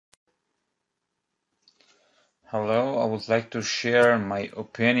Hello, I would like to share my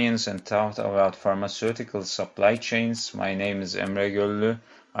opinions and thoughts about pharmaceutical supply chains. My name is Emre Gollu.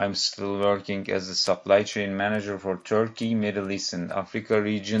 I'm still working as a supply chain manager for Turkey, Middle East and Africa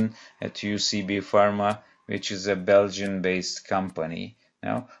region at UCB Pharma, which is a Belgian-based company.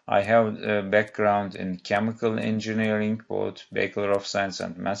 Now, I have a background in chemical engineering, both Bachelor of Science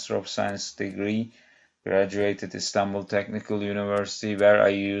and Master of Science degree. Graduated Istanbul Technical University, where I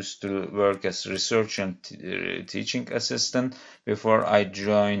used to work as research and teaching assistant before I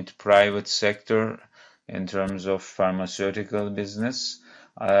joined private sector in terms of pharmaceutical business.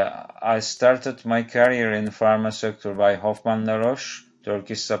 I started my career in pharma sector by Hoffmann La Roche,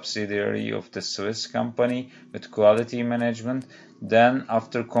 Turkish subsidiary of the Swiss company with quality management. Then,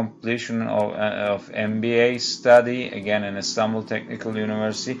 after completion of MBA study, again in Istanbul Technical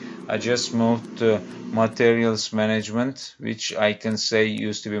University, I just moved to materials management, which I can say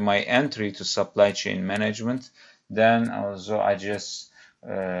used to be my entry to supply chain management. Then also I just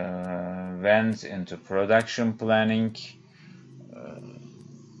went into production planning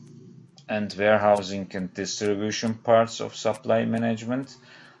and warehousing and distribution parts of supply management.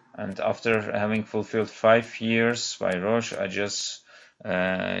 And after having fulfilled 5 years by Roche, I just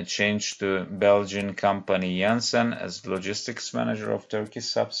changed to Belgian company Janssen as logistics manager of Turkish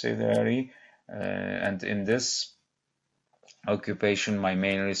subsidiary. And in this occupation, my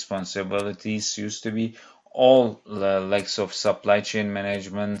main responsibilities used to be all legs of supply chain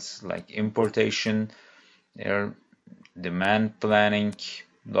management, like importation, demand planning,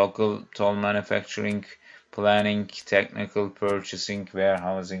 local toll manufacturing, planning, technical purchasing,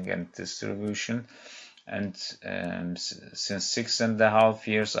 warehousing, and distribution. And since 6.5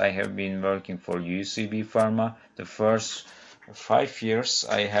 years, I have been working for UCB Pharma. The first 5 years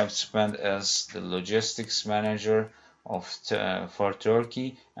I have spent as the logistics manager for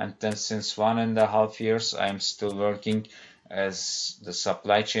Turkey, and then since 1.5 years I am still working as the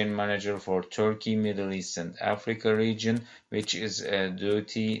supply chain manager for Turkey, Middle East and Africa region, which is a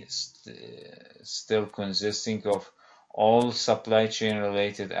duty still consisting of all supply chain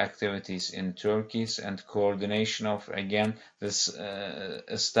related activities in Turkey and coordination of again this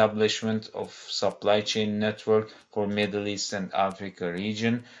establishment of supply chain network for Middle East and Africa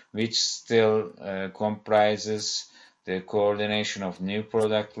region, which still comprises the coordination of new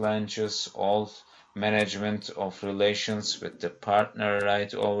product launches, all management of relations with the partner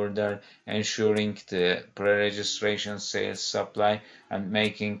right over there, ensuring the pre-registration sales supply and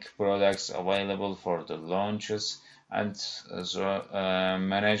making products available for the launches, and so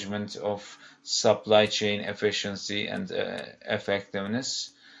management of supply chain efficiency and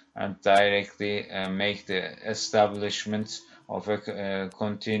effectiveness, and directly make the establishment of a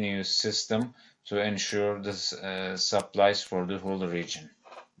continuous system to ensure the supplies for the whole region.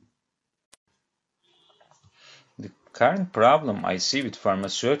 The current problem I see with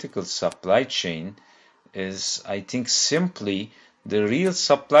pharmaceutical supply chain is, I think, simply the real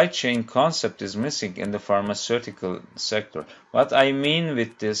supply chain concept is missing in the pharmaceutical sector. What I mean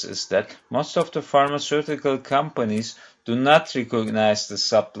with this is that most of the pharmaceutical companies do not recognize the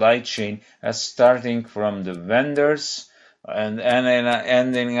supply chain as starting from the vendors and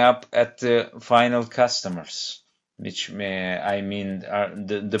ending up at the final customers, which I mean are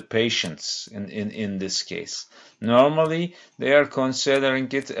the patients in this case. Normally, they are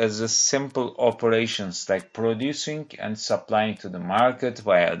considering it as a simple operations like producing and supplying to the market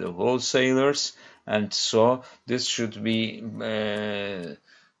via the wholesalers, and so this should be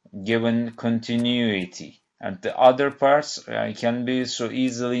given continuity. And the other parts can be so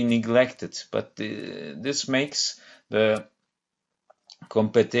easily neglected, but this makes the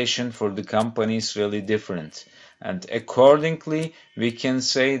competition for the companies really different. And accordingly, we can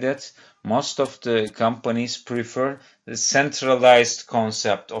say that most of the companies prefer the centralized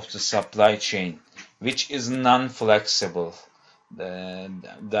concept of the supply chain, which is non-flexible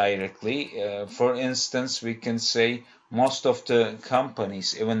directly. For instance, we can say most of the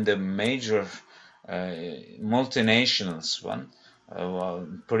companies, even the major multinationals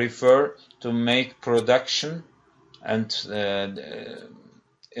prefer to make production and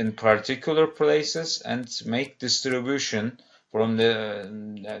in particular places and make distribution from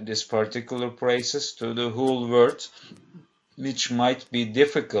this particular places to the whole world, which might be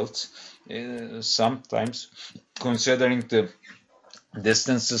difficult sometimes considering the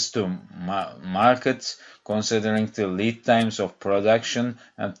distances to market, considering the lead times of production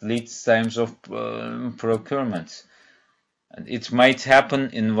and lead times of procurement. And it might happen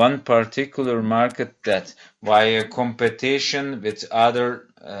in one particular market that via competition with other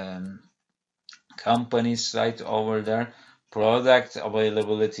companies right over there, product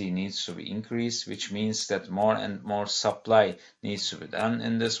availability needs to be increased, which means that more and more supply needs to be done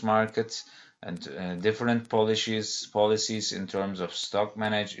in this market, and different policies in terms of stock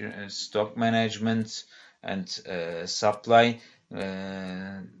management and supply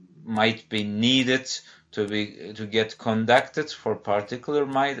might be needed to get conducted for particular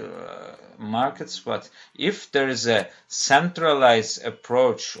markets. But if there is a centralized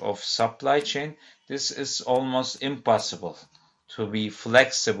approach of supply chain, this is almost impossible to be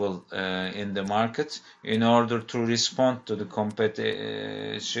flexible in the market in order to respond to the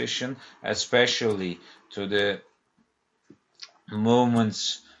competition, especially to the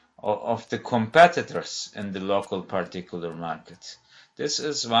movements of the competitors in the local particular market. This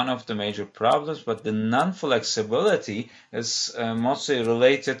is one of the major problems, but the non-flexibility is mostly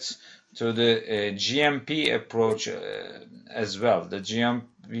related to the GMP approach as well. The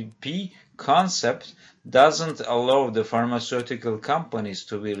GMP concept doesn't allow the pharmaceutical companies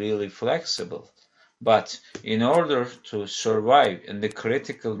to be really flexible. But in order to survive in the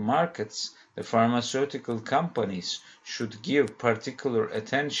critical markets, the pharmaceutical companies should give particular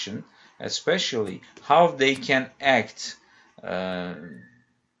attention, especially how they can act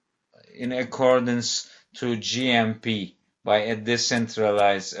in accordance to GMP by a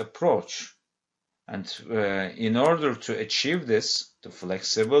decentralized approach. And in order to achieve this, the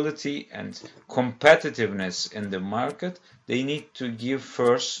flexibility and competitiveness in the market, they need to give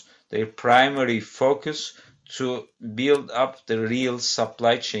first their primary focus to build up the real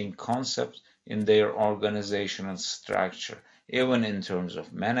supply chain concept in their organizational structure, even in terms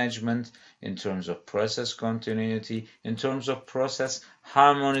of management, in terms of process continuity, in terms of process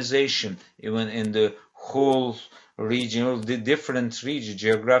harmonization, even in the whole regional, the different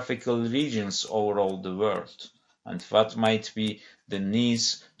geographical regions over all the world, and what might be the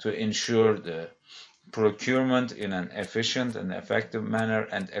needs to ensure the procurement in an efficient and effective manner,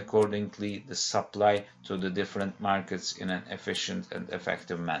 and accordingly the supply to the different markets in an efficient and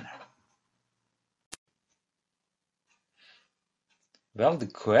effective manner. Well, the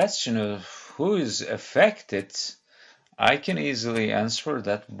question of who is affected, I can easily answer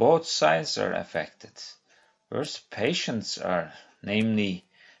that both sides are affected. First, patients are, namely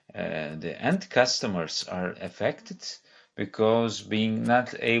the end customers, are affected because being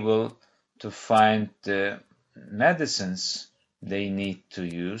not able to find the medicines they need to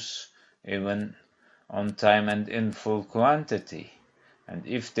use, even on time and in full quantity. And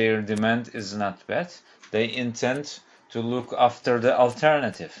if their demand is not met, they intend to look after the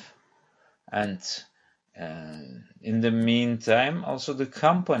alternative. And in the meantime, also the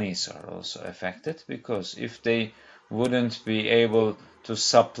companies are also affected, because if they wouldn't be able to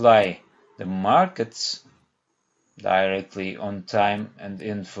supply the markets directly on time and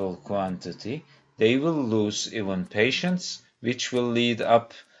in full quantity, they will lose even patients, which will lead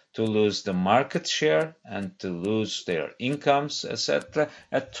up to lose the market share and to lose their incomes, etc.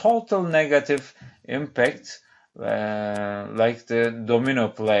 A total negative impact, like the domino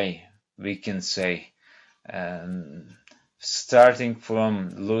play, we can say. Starting from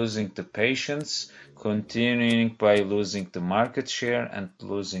losing the patients, continuing by losing the market share and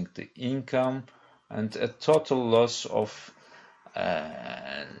losing the income, and a total loss of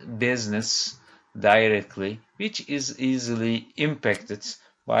business directly, which is easily impacted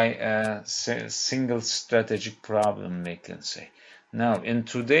by a single strategic problem, we can say. Now, in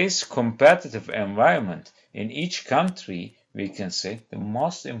today's competitive environment, in each country, we can say the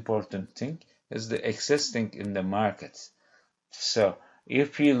most important thing is the existing in the market. So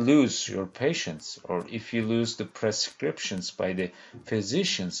if you lose your patients, or if you lose the prescriptions by the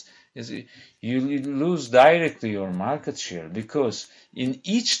physicians, you lose directly your market share, because in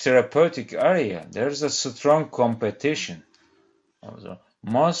each therapeutic area there's a strong competition. Also,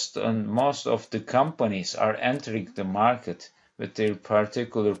 most of the companies are entering the market with their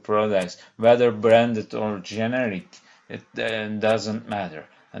particular products, whether branded or generic, it doesn't matter.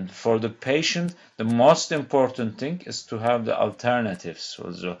 And for the patient, the most important thing is to have the alternatives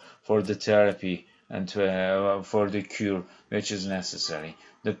also for the therapy and for the cure, which is necessary.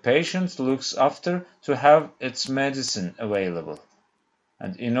 The patient looks after to have its medicine available.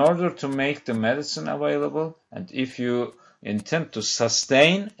 And in order to make the medicine available, and if you intend to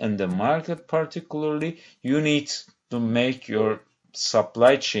sustain in the market particularly, you need to make your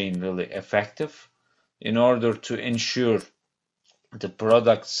supply chain really effective in order to ensure the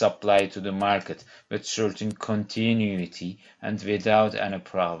product supply to the market with certain continuity and without any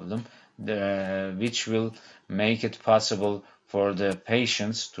problem, which will make it possible for the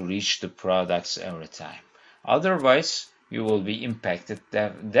patients to reach the products every time. Otherwise, you will be impacted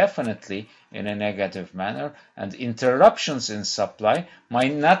definitely in a negative manner, and interruptions in supply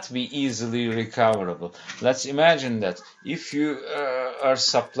might not be easily recoverable. Let's imagine that if you are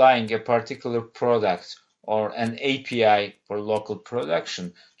supplying a particular product or an API for local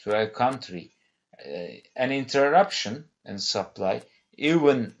production to a country, an interruption in supply,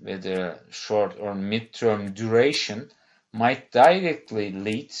 even with a short or mid-term duration, might directly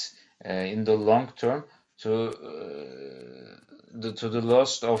lead in the long term to the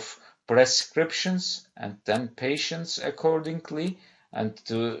loss of prescriptions and then patients accordingly, and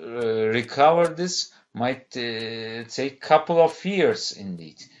to recover this might take a couple of years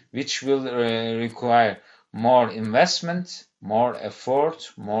indeed, which will require more investment, more effort,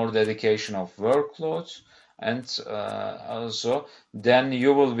 more dedication of workload, and also then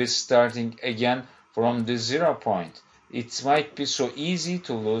you will be starting again from the 0 point. It might be so easy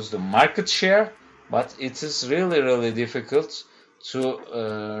to lose the market share, but it is really difficult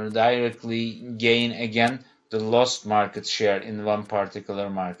to directly gain again the lost market share in one particular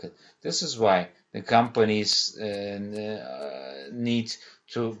market. This is why the companies need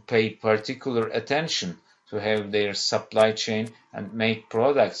to pay particular attention to have their supply chain and make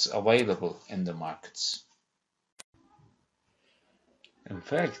products available in the markets. In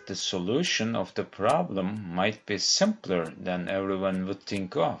fact, the solution of the problem might be simpler than everyone would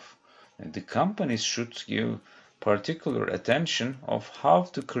think of. The companies should give particular attention of how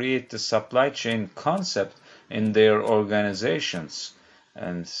to create the supply chain concept in their organizations,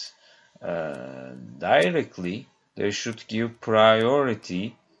 and directly they should give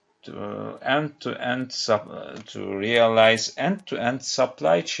priority to to realize end-to-end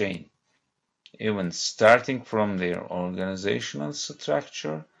supply chain, even starting from their organizational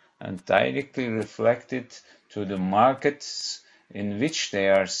structure and directly reflected to the markets in which they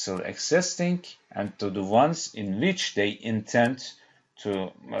are still existing and to the ones in which they intend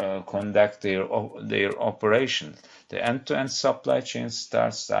to conduct their operations. The end-to-end supply chain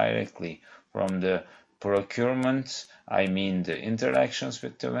starts directly from the procurement, I mean the interactions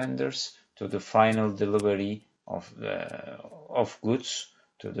with the vendors, to the final delivery of goods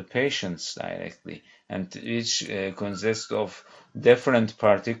to the patients directly, and which consists of different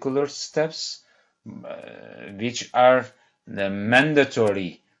particular steps which are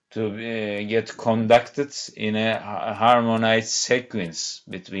mandatory to get conducted in a harmonized sequence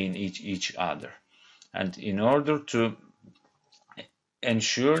between each other. And in order to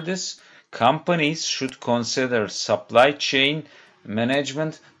ensure this, companies should consider supply chain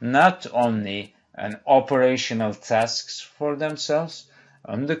management not only an operational task for themselves.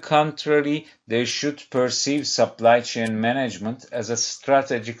 On the contrary, they should perceive supply chain management as a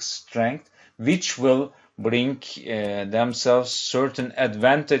strategic strength which will bring themselves certain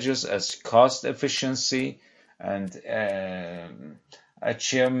advantages as cost efficiency and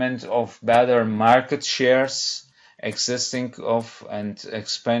achievement of better market shares existing of and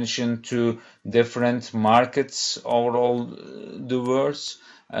expansion to different markets over all the world,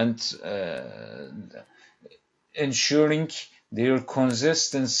 and ensuring their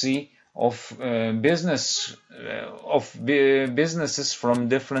consistency of businesses from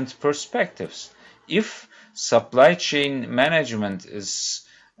different perspectives. If supply chain management is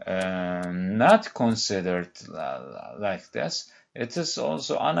not considered like this, it is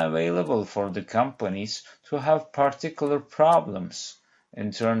also unavailable for the companies to have particular problems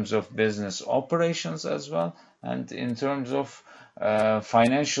in terms of business operations as well, and in terms of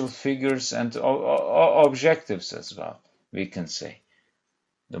financial figures and objectives as well, we can say.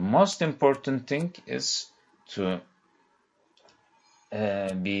 The most important thing is to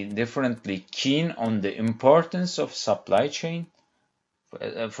be differently keen on the importance of supply chain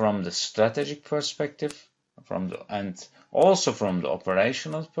from the strategic perspective, and also from the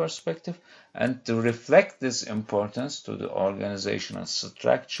operational perspective, and to reflect this importance to the organizational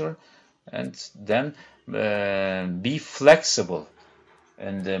structure, and then be flexible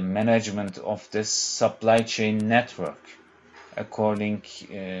in the management of this supply chain network according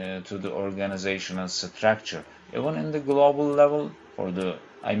to the organizational structure, even in the global level, for the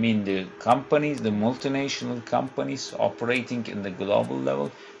companies, the multinational companies operating in the global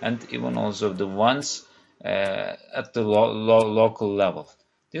level, and even also the ones at the local level.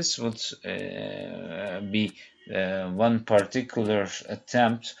 This would be one particular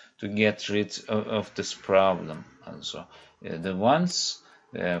attempt to get rid of this problem. Also, the ones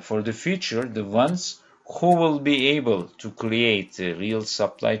for the future, the ones who will be able to create a real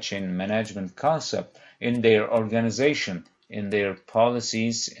supply chain management concept in their organization, in their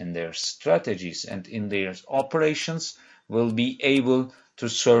policies, in their strategies, and in their operations, will be able to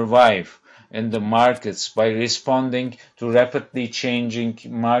survive in the markets by responding to rapidly changing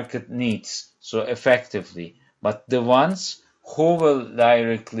market needs so effectively. But the ones who will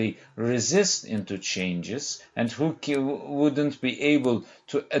directly resist into changes and who wouldn't be able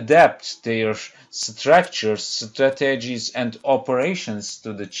to adapt their structures, strategies, and operations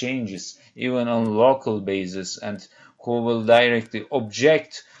to the changes, even on local basis, and who will directly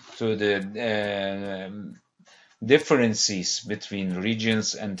object to the differences between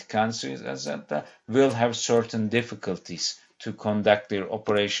regions and countries, etc., will have certain difficulties to conduct their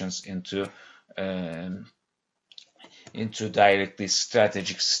operations into directly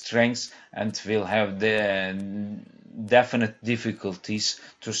strategic strengths, and will have the definite difficulties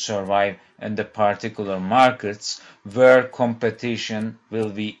to survive in the particular markets where competition will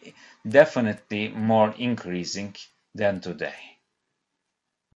be definitely more increasing than today.